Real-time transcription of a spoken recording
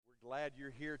glad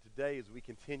you're here today as we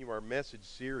continue our message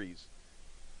series.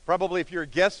 Probably if you're a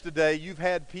guest today, you've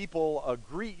had people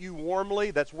greet you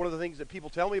warmly. That's one of the things that people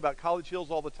tell me about College Hills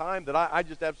all the time that I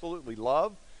just absolutely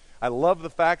love. I love the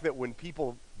fact that when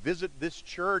people visit this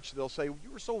church, they'll say, you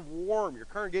were so warm, your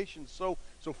congregation's so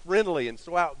friendly and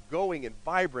so outgoing and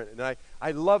vibrant, and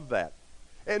I love that.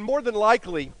 And more than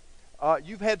likely,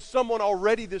 you've had someone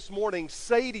already this morning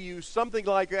say to you something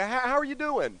like, how are you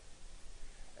doing?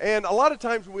 And a lot of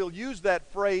times we'll use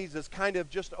that phrase as kind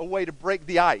of just a way to break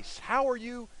the ice. How are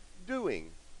you doing?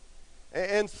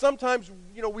 And sometimes,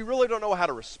 we really don't know how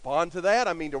to respond to that.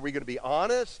 I mean, are we going to be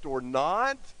honest or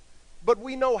not? But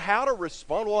we know how to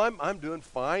respond. Well, I'm doing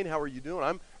fine. How are you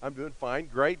doing? I'm doing fine.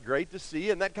 Great to see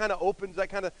you. And that kind of opens,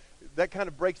 that kind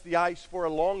of breaks the ice for a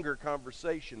longer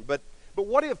conversation. But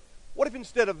what if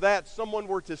instead of that, someone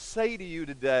were to say to you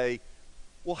today,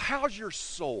 well, how's your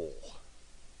soul?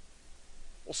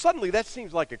 Well, suddenly that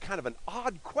seems like a kind of an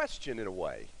odd question in a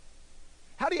way.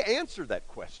 How do you answer that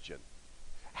question?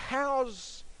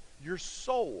 How's your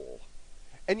soul?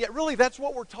 And yet really that's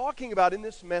what we're talking about in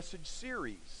this message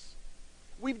series.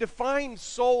 We've defined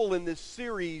soul in this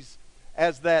series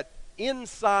as that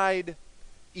inside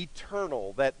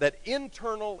eternal, that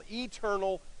internal,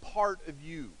 eternal part of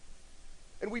you.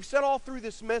 And we've said all through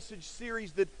this message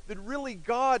series that really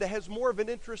God has more of an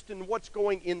interest in what's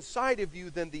going inside of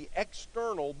you than the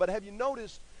external. But have you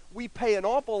noticed we pay an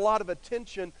awful lot of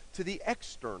attention to the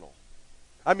external?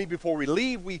 I mean, before we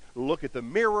leave, we look at the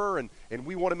mirror and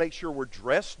we want to make sure we're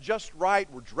dressed just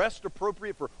right, we're dressed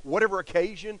appropriate for whatever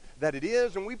occasion that it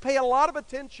is. And we pay a lot of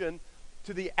attention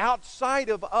to the outside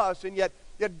of us. And yet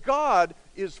God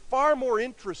is far more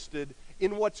interested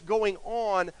in what's going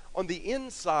on the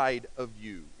inside of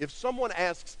you. If someone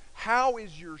asks, how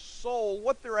is your soul?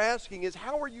 What they're asking is,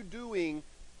 how are you doing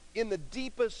in the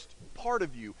deepest part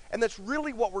of you? And that's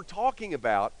really what we're talking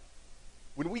about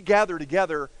when we gather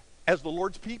together as the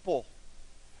Lord's people.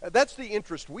 That's the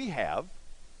interest we have.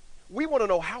 We want to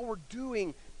know how we're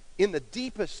doing in the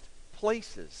deepest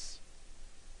places.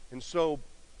 And so,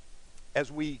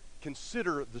 as we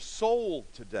consider the soul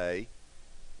today,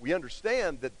 we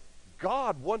understand that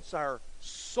God wants our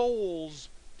souls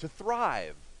to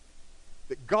thrive.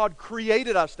 That God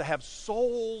created us to have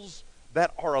souls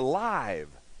that are alive.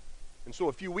 And so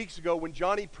a few weeks ago when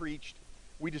Johnny preached,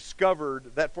 we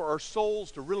discovered that for our souls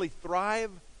to really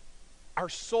thrive, our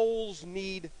souls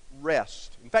need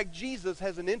rest. In fact, Jesus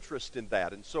has an interest in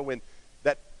that. And so in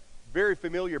that very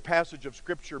familiar passage of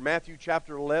Scripture, Matthew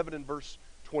chapter 11 and verse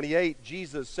 28,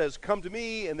 Jesus says, come to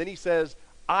me, and then he says,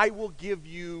 I will give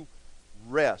you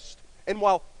rest. And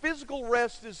while physical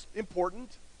rest is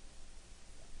important,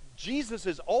 Jesus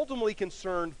is ultimately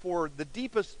concerned for the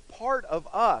deepest part of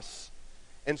us.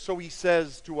 And so he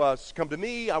says to us, come to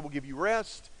me, I will give you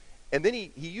rest. And then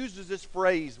he uses this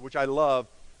phrase, which I love,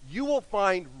 you will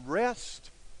find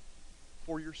rest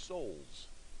for your souls.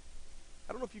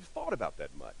 I don't know if you've thought about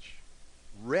that much.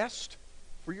 Rest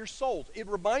for your souls. It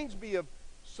reminds me of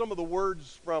some of the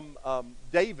words from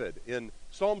David in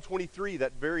Psalm 23,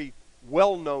 that very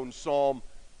well-known psalm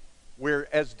where,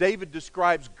 as David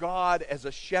describes God as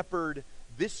a shepherd,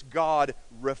 this God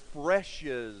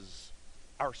refreshes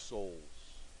our souls.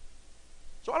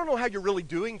 So I don't know how you're really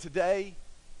doing today,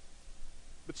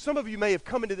 but some of you may have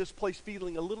come into this place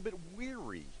feeling a little bit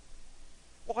weary.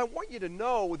 Well, I want you to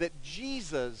know that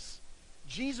Jesus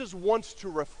wants to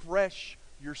refresh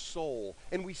your soul.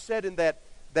 And we said in that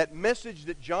message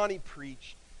that Johnny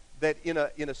preached that in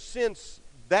a sense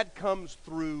that comes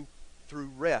through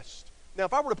rest. Now,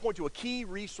 if I were to point to a key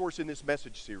resource in this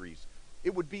message series,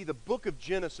 it would be the book of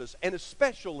Genesis, and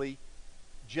especially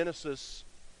Genesis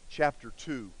chapter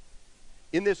 2.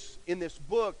 In this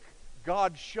book,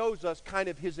 God shows us kind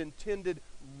of his intended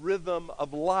rhythm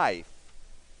of life.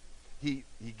 He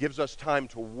gives us time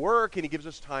to work, and he gives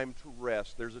us time to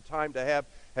rest. There's a time to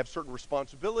have certain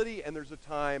responsibility, and there's a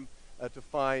time to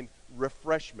find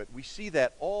refreshment. We see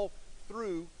that all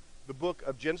through the book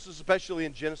of Genesis, especially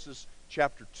in Genesis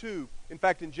chapter 2. In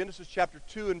fact, in Genesis chapter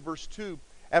 2 and verse 2,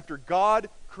 after God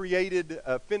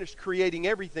finished creating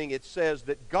everything, it says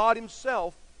that God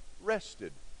himself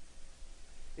rested.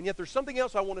 And yet there's something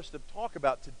else I want us to talk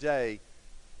about today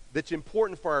that's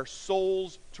important for our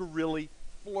souls to really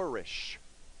flourish.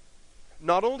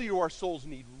 Not only do our souls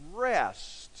need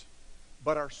rest,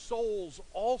 but our souls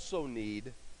also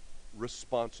need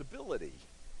responsibility.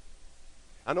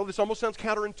 I know this almost sounds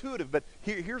counterintuitive, but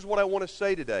here's what I want to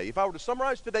say today. If I were to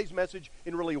summarize today's message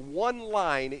in really one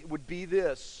line, it would be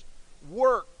this: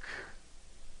 work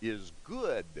is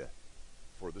good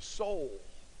for the soul.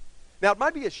 Now, it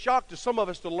might be a shock to some of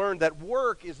us to learn that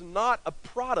work is not a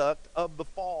product of the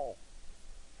fall.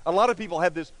 A lot of people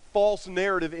have this false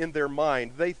narrative in their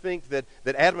mind. They think that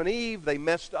Adam and Eve, they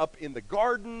messed up in the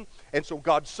garden, and so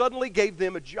God suddenly gave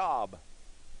them a job.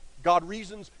 God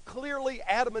reasons clearly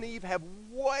Adam and Eve have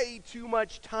way too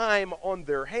much time on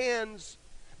their hands.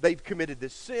 They've committed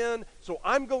this sin, so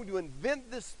I'm going to invent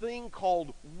this thing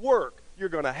called work. You're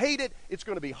going to hate it, it's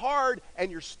going to be hard,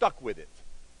 and you're stuck with it.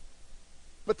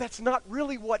 But that's not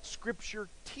really what Scripture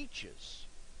teaches.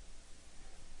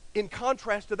 In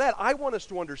contrast to that, I want us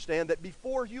to understand that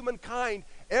before humankind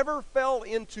ever fell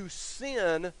into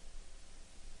sin,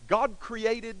 God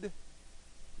created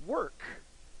work.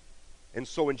 And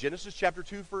so in Genesis chapter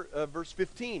 2, verse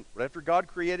 15, right after God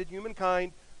created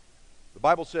humankind, the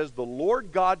Bible says, the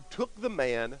Lord God took the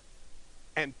man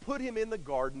and put him in the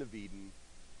Garden of Eden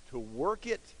to work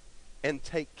it and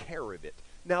take care of it.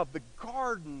 Now, the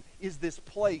garden is this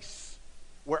place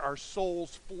where our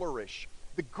souls flourish.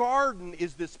 The garden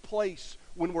is this place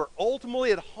when we're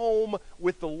ultimately at home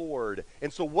with the Lord.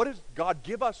 And so what does God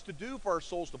give us to do for our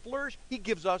souls to flourish? He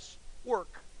gives us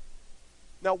work.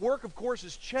 Now, work, of course,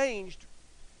 has changed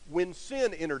when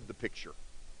sin entered the picture.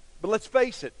 But let's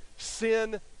face it,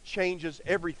 sin changes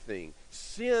everything.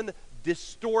 Sin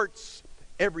distorts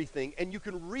everything. And you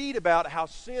can read about how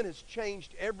sin has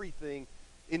changed everything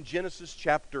in Genesis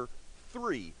chapter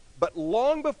 3. But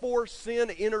long before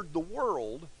sin entered the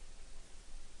world,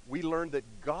 we learned that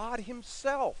God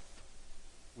himself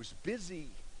was busy.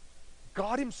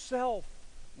 God himself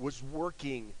was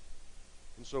working.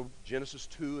 And so Genesis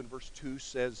 2 and verse 2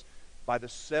 says, by the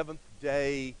seventh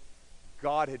day,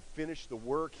 God had finished the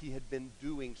work he had been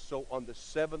doing. So on the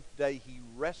seventh day, he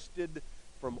rested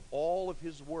from all of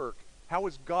his work. How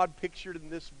is God pictured in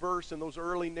this verse and those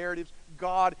early narratives?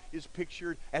 God is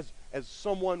pictured as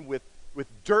someone with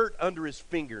dirt under his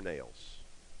fingernails.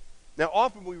 Now,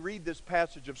 often we read this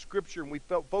passage of Scripture and we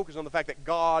focus on the fact that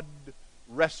God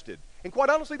rested. And quite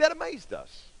honestly, that amazes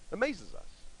us.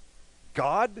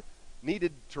 God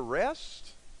needed to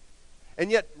rest. And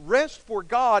yet, rest for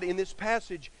God in this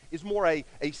passage is more a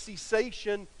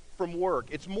cessation from work.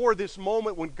 It's more this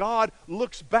moment when God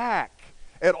looks back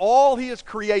at all he has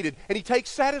created and he takes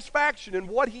satisfaction in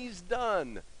what he's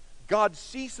done. God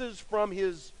ceases from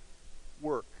his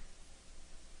work.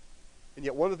 And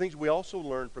yet one of the things we also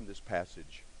learn from this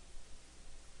passage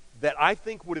that I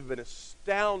think would have been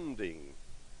astounding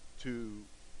to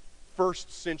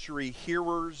first century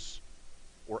hearers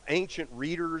or ancient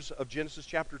readers of Genesis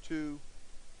chapter 2,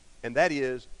 and that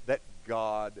is that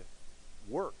God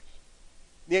worked.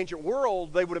 In the ancient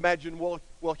world, they would imagine,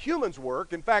 well, humans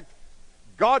work. In fact,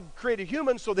 God created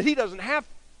humans so that he doesn't have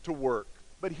to work.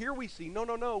 But here we see,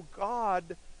 no,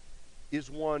 God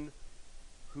is one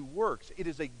who works. It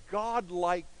is a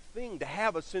God-like thing to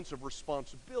have a sense of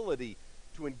responsibility,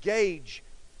 to engage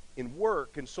in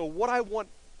work. And so what I want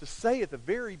to say at the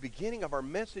very beginning of our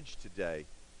message today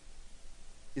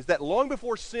is that long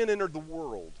before sin entered the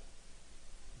world,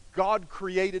 God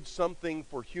created something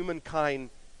for humankind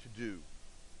to do.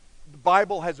 The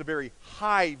Bible has a very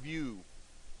high view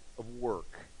of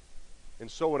work. And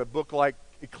so in a book like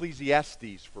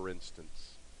Ecclesiastes, for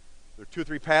instance, there are 2 or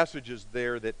 3 passages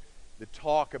there that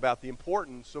talk about the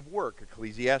importance of work.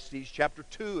 Ecclesiastes chapter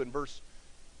 2 and verse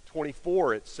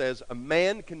 24, it says, a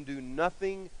man can do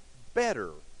nothing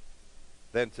better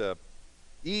than to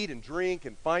eat and drink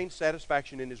and find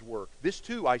satisfaction in his work. This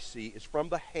too, I see, is from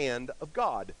the hand of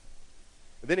God.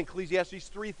 And then in Ecclesiastes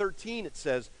 3:13, it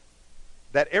says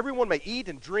that everyone may eat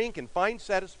and drink and find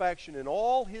satisfaction in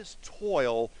all his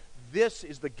toil. This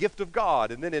is the gift of God.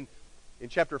 And then in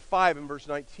chapter 5 and verse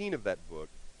 19 of that book,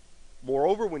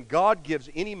 moreover, when God gives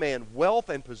any man wealth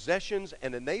and possessions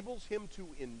and enables him to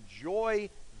enjoy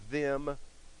them,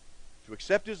 to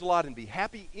accept his lot and be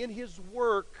happy in his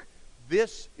work,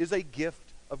 this is a gift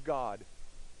of God.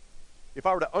 If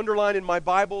I were to underline in my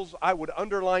Bibles, I would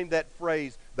underline that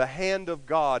phrase, the hand of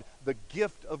God, the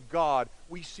gift of God.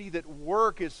 We see that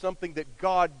work is something that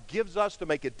God gives us to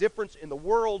make a difference in the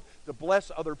world, to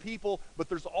bless other people, but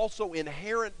there's also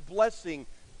inherent blessing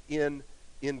in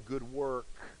good work.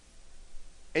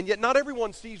 And yet not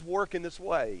everyone sees work in this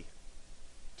way.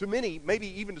 To many, maybe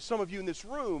even to some of you in this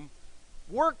room,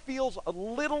 work feels a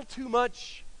little too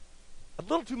much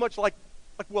like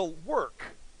work.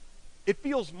 It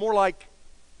feels more like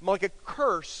a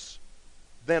curse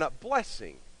than a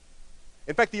blessing.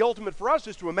 In fact, the ultimate for us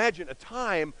is to imagine a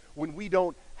time when we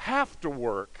don't have to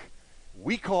work.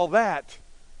 We call that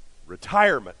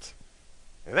retirement.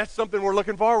 And that's something we're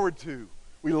looking forward to.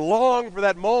 We long for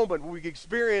that moment when we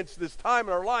experience this time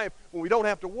in our life when we don't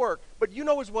have to work. But you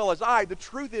know as well as I, the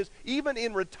truth is, even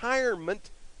in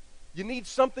retirement, you need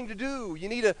something to do. You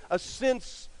need a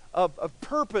sense of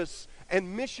purpose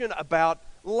and mission about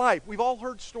life. We've all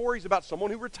heard stories about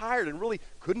someone who retired and really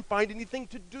couldn't find anything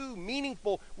to do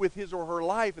meaningful with his or her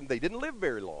life, and they didn't live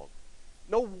very long.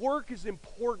 No, work is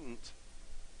important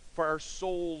for our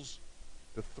souls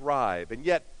to thrive. And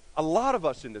yet, a lot of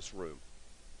us in this room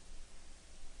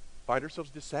find ourselves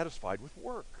dissatisfied with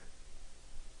work.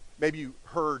 Maybe you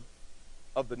heard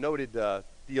of the noted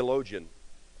theologian,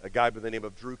 a guy by the name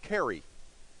of Drew Carey.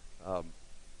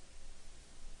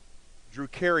 Drew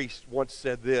Carey once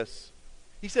said this.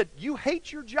 He said, "You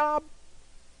hate your job?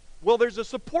 Well, there's a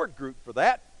support group for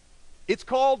that. It's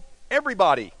called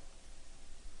Everybody.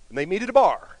 And they meet at a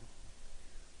bar."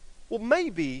 Well,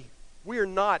 maybe we are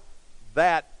not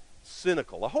that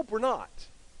cynical. I hope we're not.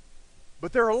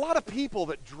 But there are a lot of people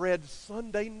that dread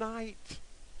Sunday night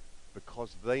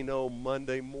because they know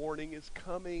Monday morning is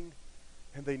coming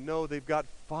and they know they've got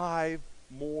 5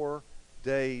 more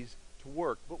days to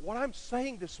work. But what I'm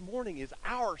saying this morning is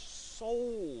our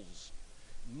souls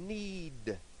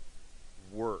need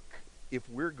work if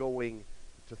we're going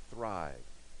to thrive.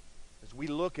 As we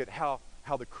look at how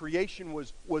the creation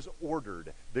was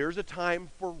ordered, there's a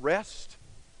time for rest,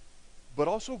 but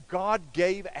also God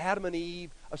gave Adam and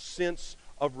Eve a sense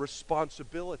of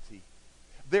responsibility.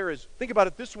 Think about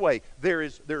it this way,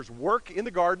 there's work in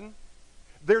the garden,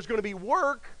 there's going to be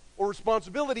work or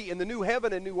responsibility in the new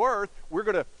heaven and new earth. We're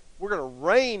going to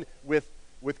reign with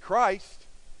Christ,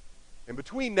 and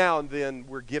between now and then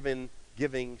we're giving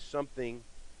something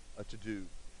to do.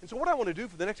 And so what I want to do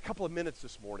for the next couple of minutes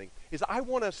this morning is I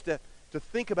want us to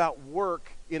think about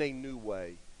work in a new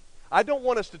way. I don't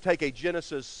want us to take a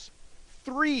Genesis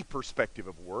 3 perspective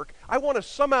of work. I want us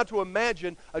somehow to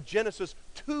imagine a Genesis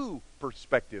 2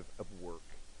 perspective of work.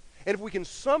 And if we can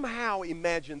somehow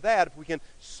imagine that, if we can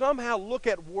somehow look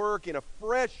at work in a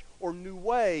fresh or new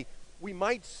way, we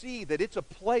might see that it's a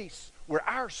place where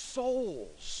our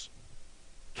souls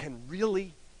can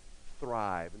really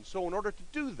thrive. And so in order to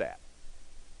do that,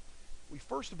 we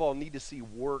first of all need to see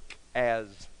work as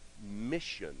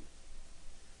mission.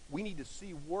 We need to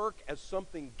see work as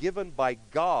something given by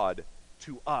God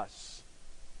to us.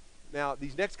 Now,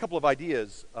 these next couple of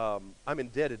ideas, I'm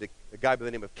indebted to a guy by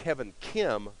the name of Kevin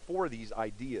Kim for these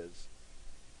ideas.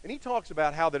 And he talks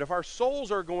about how that if our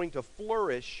souls are going to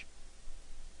flourish,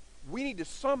 we need to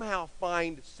somehow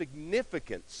find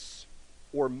significance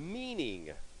or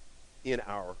meaning in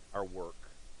our work.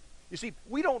 You see,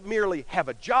 we don't merely have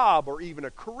a job or even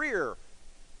a career.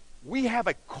 We have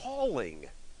a calling.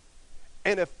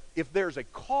 And if there's a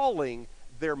calling,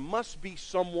 there must be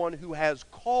someone who has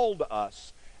called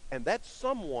us, and that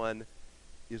someone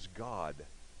is God.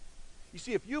 You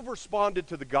see, if you've responded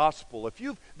to the gospel, if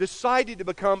you've decided to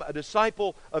become a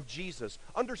disciple of Jesus,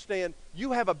 understand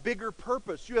you have a bigger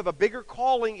purpose. You have a bigger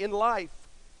calling in life.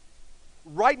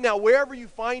 Right now, wherever you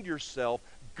find yourself,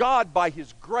 God, by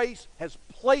His grace, has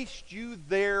placed you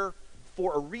there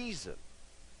for a reason.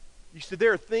 You see,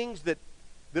 there are things that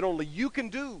only you can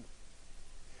do.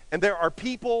 And there are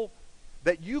people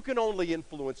that you can only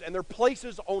influence. And there are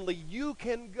places only you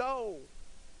can go.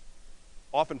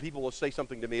 Often people will say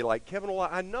something to me like, "Kevin, well,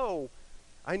 I know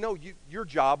your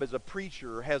job as a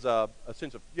preacher has you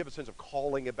have a sense of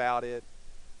calling about it.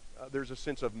 There's a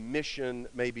sense of mission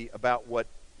maybe about what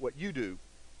you do."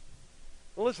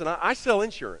 Well, listen, I sell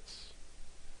insurance,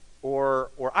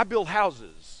 or I build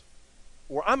houses,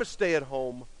 or I'm a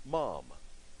stay-at-home mom.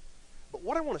 But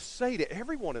what I want to say to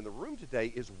everyone in the room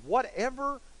today is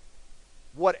whatever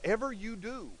you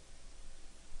do,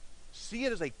 see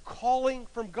it as a calling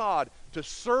from God to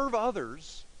serve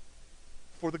others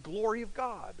for the glory of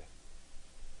God.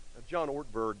 Now, John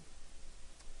Ortberg,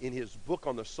 in his book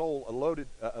on the soul,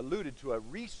 alluded to a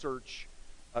research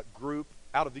group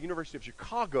out of the University of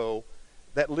Chicago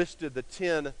that listed the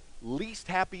 10 least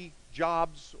happy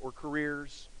jobs or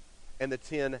careers and the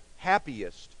 10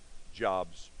 happiest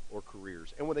jobs or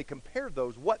careers. And when they compared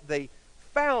those, what they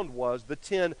found was the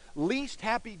 10 least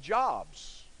happy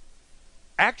jobs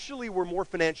actually were more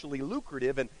financially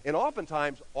lucrative and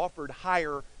oftentimes offered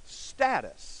higher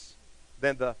status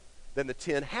than the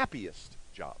 10 happiest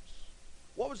jobs.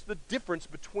 What was the difference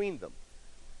between them?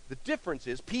 The difference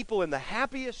is people in the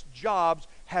happiest jobs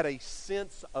had a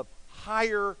sense of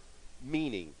higher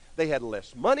meaning. They had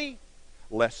less money,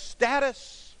 less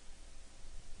status,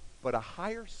 but a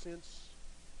higher sense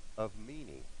of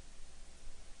meaning.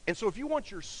 And so if you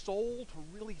want your soul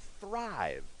to really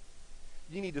thrive,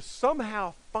 you need to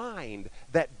somehow find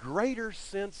that greater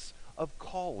sense of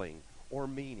calling or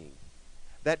meaning,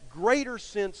 that greater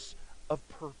sense of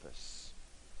purpose.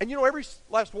 And you know, every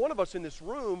last one of us in this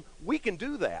room, we can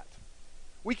do that.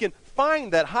 We can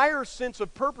find that higher sense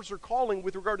of purpose or calling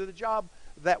with regard to the job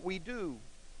that we do.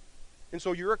 And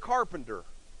so you're a carpenter.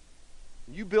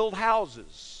 You build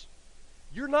houses.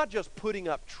 You're not just putting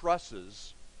up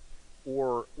trusses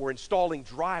or installing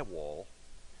drywall.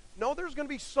 No, there's going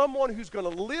to be someone who's going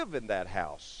to live in that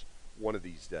house one of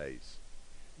these days.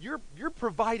 You're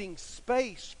providing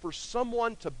space for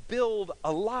someone to build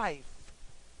a life.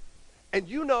 And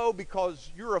you know,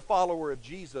 because you're a follower of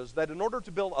Jesus, that in order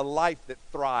to build a life that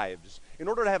thrives, in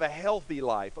order to have a healthy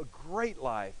life, a great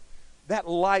life, that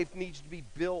life needs to be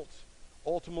built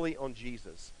ultimately on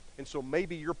Jesus. And so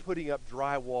maybe you're putting up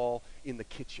drywall in the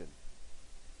kitchen.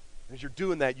 As you're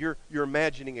doing that, you're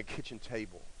imagining a kitchen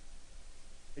table.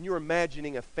 And you're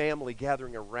imagining a family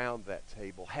gathering around that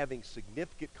table, having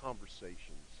significant conversations.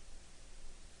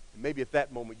 And maybe at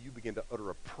that moment you begin to utter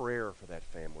a prayer for that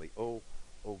family. Oh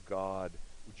God,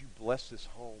 would you bless this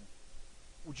home?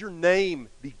 Would your name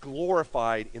be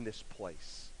glorified in this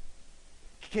place?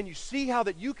 Can you see how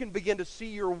that you can begin to see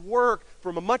your work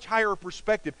from a much higher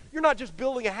perspective? You're not just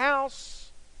building a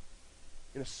house.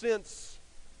 In a sense,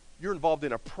 you're involved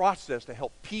in a process to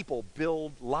help people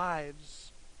build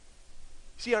lives.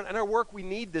 See, in our work, we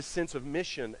need this sense of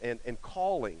mission and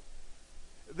calling.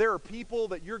 There are people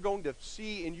that you're going to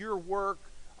see in your work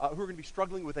who are going to be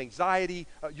struggling with anxiety.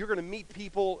 You're going to meet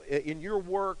people in your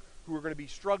work who are going to be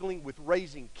struggling with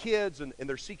raising kids, and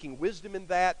they're seeking wisdom in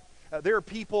that. There are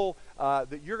people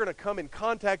that you're going to come in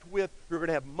contact with who are going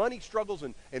to have money struggles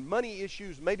and money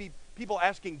issues, maybe people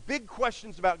asking big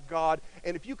questions about God.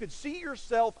 And if you could see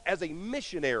yourself as a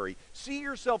missionary, see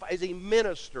yourself as a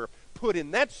minister put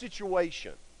in that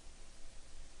situation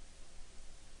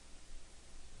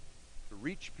to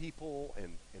reach people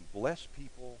and bless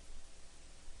people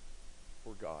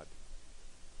for God.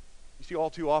 You see, all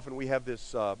too often we have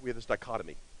this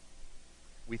dichotomy.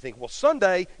 We think, well,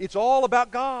 Sunday, it's all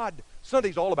about God.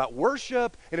 Sunday's all about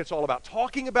worship, and it's all about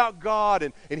talking about God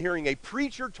and hearing a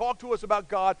preacher talk to us about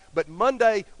God. But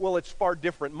Monday, well, it's far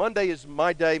different. Monday is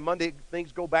my day. Monday,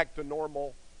 things go back to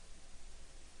normal.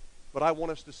 But I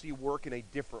want us to see work in a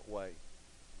different way.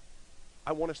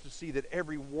 I want us to see that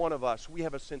every one of us, we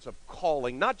have a sense of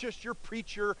calling. Not just your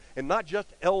preacher, and not just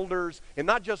elders, and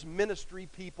not just ministry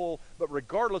people, but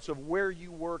regardless of where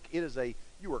you work,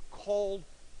 you are called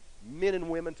men and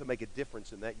women to make a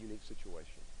difference in that unique situation.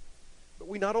 But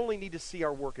we not only need to see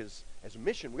our work as a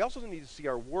mission, we also need to see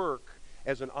our work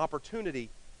as an opportunity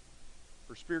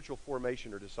for spiritual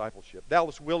formation or discipleship.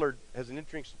 Dallas Willard has an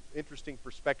interesting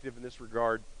perspective in this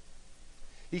regard.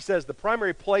 He says the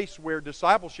primary place where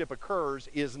discipleship occurs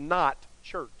is not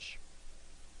church.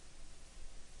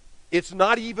 It's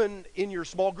not even in your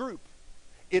small group.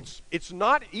 It's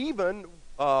not even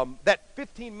that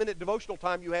 15-minute devotional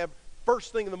time you have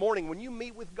first thing in the morning when you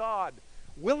meet with God.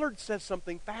 Willard says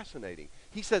something fascinating.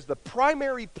 He says the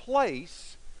primary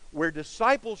place where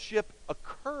discipleship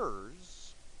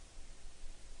occurs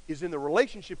is in the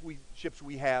relationships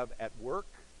we have at work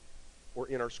or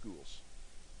in our schools.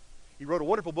 He wrote a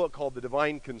wonderful book called The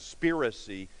Divine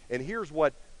Conspiracy, and here's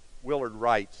what Willard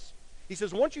writes. He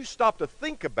says, once you stop to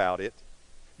think about it,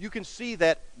 you can see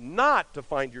that not to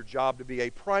find your job to be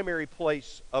a primary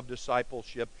place of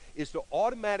discipleship is to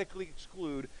automatically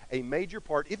exclude a major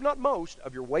part, if not most,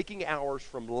 of your waking hours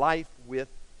from life with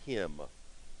Him.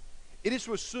 It is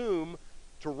to assume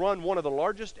to run one of the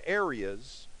largest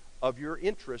areas of your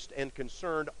interest and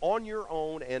concern on your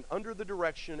own and under the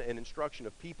direction and instruction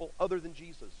of people other than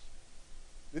Jesus.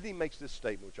 Then he makes this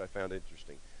statement, which I found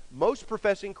interesting. Most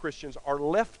professing Christians are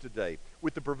left today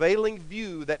with the prevailing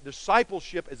view that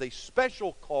discipleship is a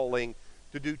special calling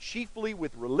to do chiefly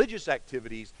with religious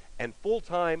activities and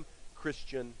full-time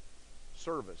Christian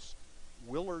service.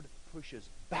 Willard pushes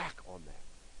back on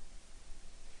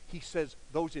that. He says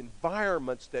those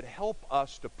environments that help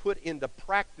us to put into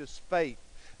practice faith,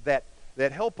 that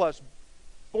help us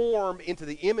form into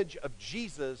the image of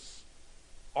Jesus,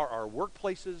 are our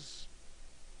workplaces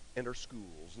and our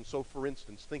schools. And so, for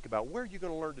instance, think about, where are you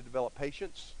going to learn to develop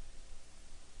patience?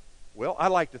 Well, I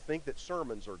like to think that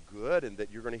sermons are good and that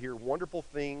you're going to hear wonderful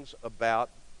things about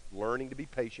learning to be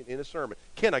patient in a sermon.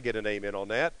 Can I get an amen on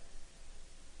that?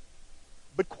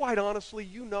 But quite honestly,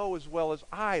 you know as well as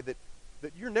I that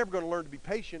you're never going to learn to be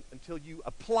patient until you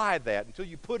apply that, until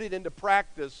you put it into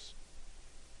practice,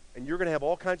 and you're going to have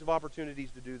all kinds of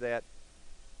opportunities to do that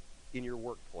in your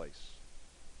workplace.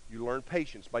 You learn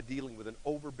patience by dealing with an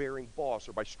overbearing boss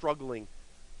or by struggling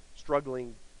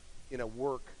in a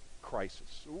work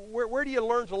crisis. Where do you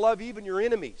learn to love even your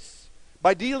enemies?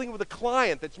 by dealing with a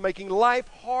client that's making life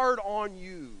hard on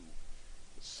you.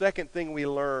 The second thing we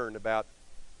learn about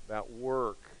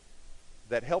work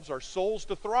that helps our souls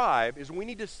to thrive is we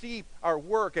need to see our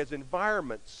work as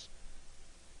environments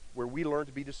where we learn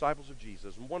to be disciples of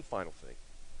Jesus. And one final thing.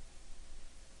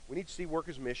 We need to see work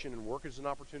as mission and work as an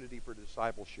opportunity for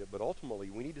discipleship, but ultimately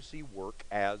we need to see work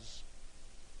as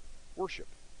worship.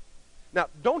 Now,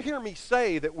 don't hear me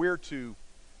say that we're to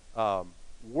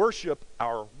worship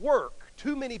our work.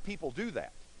 Too many people do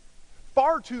that.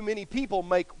 Far too many people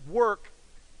make work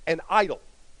an idol.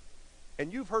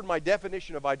 And you've heard my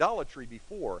definition of idolatry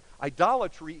before.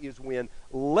 Idolatry is when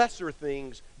lesser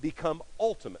things become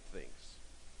ultimate things.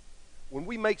 When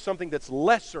we make something that's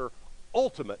lesser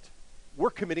ultimate,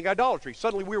 we're committing idolatry.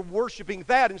 Suddenly we're worshiping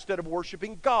that instead of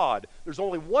worshiping God. There's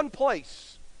only one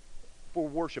place for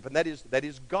worship, and that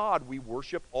is God. We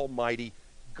worship Almighty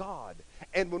God.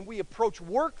 And when we approach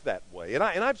work that way, and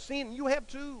I've seen, you have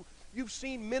too, you've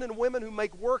seen men and women who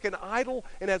make work an idol,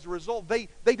 and as a result, they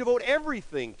devote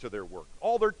everything to their work,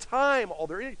 all their time, all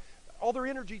their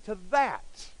energy to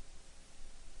that.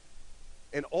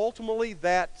 And ultimately,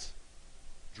 that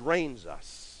drains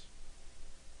us.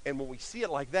 And when we see it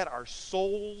like that, our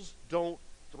souls don't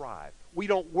thrive. We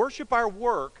don't worship our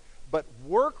work, but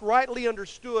work rightly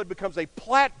understood becomes a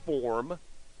platform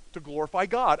to glorify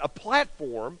God, a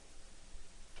platform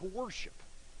to worship.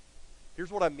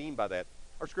 Here's what I mean by that.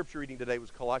 Our scripture reading today was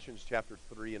Colossians chapter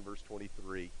 3 and verse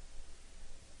 23.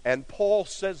 And Paul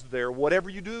says there, whatever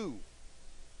you do,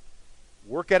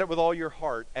 work at it with all your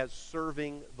heart as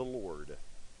serving the Lord.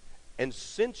 And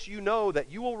since you know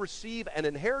that you will receive an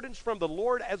inheritance from the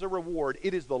Lord as a reward,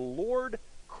 it is the Lord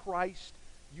Christ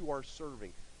you are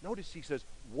serving. Notice he says,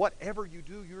 whatever you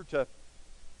do,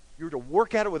 you're to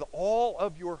work at it with all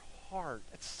of your heart.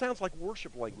 That sounds like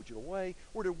worship language in a way.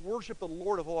 We're to worship the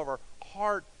Lord with all of our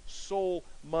heart, soul,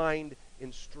 mind,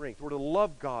 and strength. We're to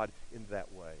love God in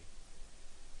that way.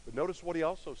 But notice what he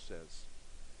also says.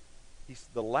 He's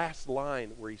the last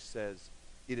line where he says,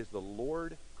 it is the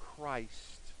Lord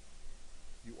Christ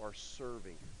you are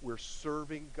serving. We're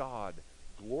serving God,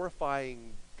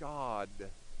 glorifying God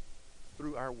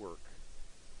through our work.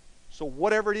 So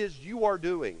whatever it is you are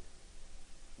doing,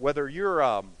 whether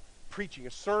you're preaching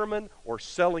a sermon or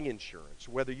selling insurance,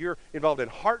 whether you're involved in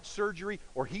heart surgery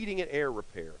or heating and air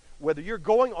repair, whether you're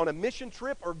going on a mission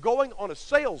trip or going on a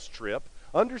sales trip,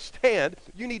 understand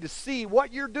you need to see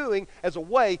what you're doing as a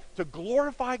way to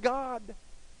glorify God.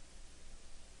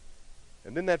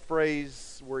 And then that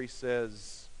phrase where he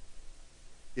says,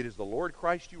 it is the Lord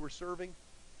Christ you are serving.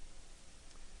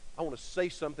 I want to say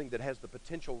something that has the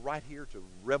potential right here to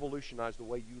revolutionize the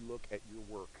way you look at your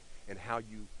work and how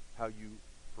you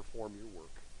perform your work.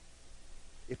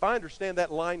 If I understand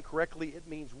that line correctly, it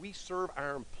means we serve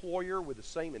our employer with the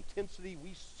same intensity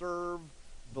we serve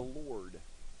the Lord.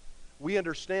 We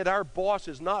understand our boss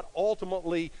is not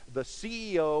ultimately the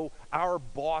CEO. Our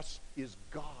boss is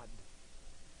God.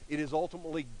 It is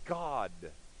ultimately God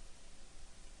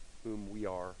whom we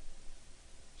are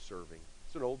serving.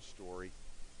 It's an old story,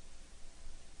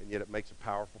 and yet it makes a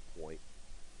powerful point.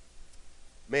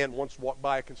 A man once walked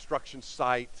by a construction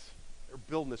site. They're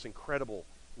building this incredible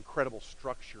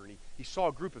structure, and he saw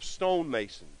a group of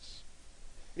stonemasons.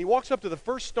 And he walks up to the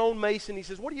first stonemason. He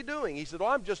says, "What are you doing?" He said, "Well,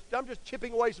 I'm just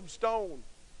chipping away some stone."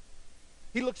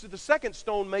 He looks at the second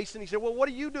stonemason. He said, "Well, what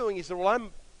are you doing?" He said,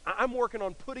 "Well, I'm working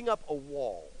on putting up a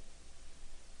wall."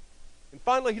 And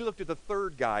finally, he looked at the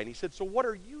third guy, and he said, "So what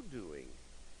are you doing?"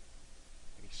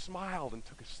 And he smiled and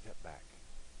took a step back.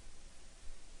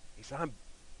 He said,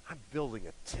 I'm building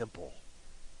a temple,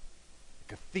 a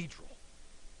cathedral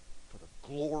for the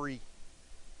glory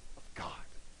of God."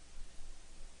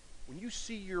 When you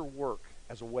see your work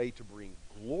as a way to bring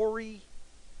glory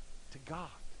to God,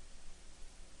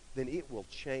 then it will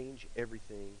change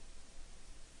everything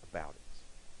about it.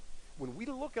 When we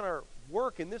look at our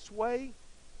work in this way,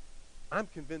 I'm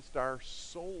convinced our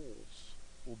souls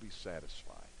will be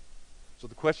satisfied. So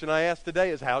the question I ask today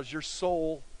is, how's your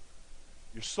soul?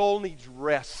 Your soul needs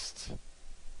rest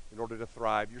in order to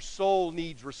thrive. Your soul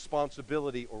needs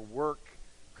responsibility or work,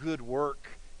 good work,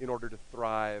 in order to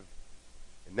thrive.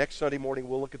 And next Sunday morning,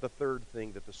 we'll look at the third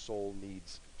thing that the soul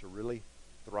needs to really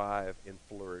thrive and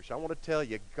flourish. I want to tell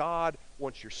you, God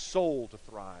wants your soul to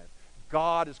thrive.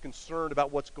 God is concerned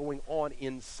about what's going on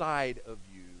inside of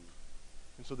you.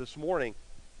 And so this morning,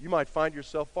 you might find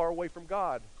yourself far away from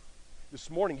God. This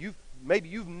morning, maybe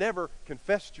you've never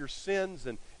confessed your sins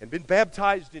and been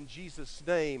baptized in Jesus'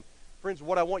 name. Friends,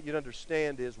 what I want you to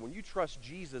understand is when you trust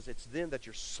Jesus, it's then that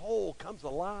your soul comes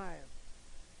alive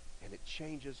and it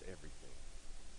changes everything.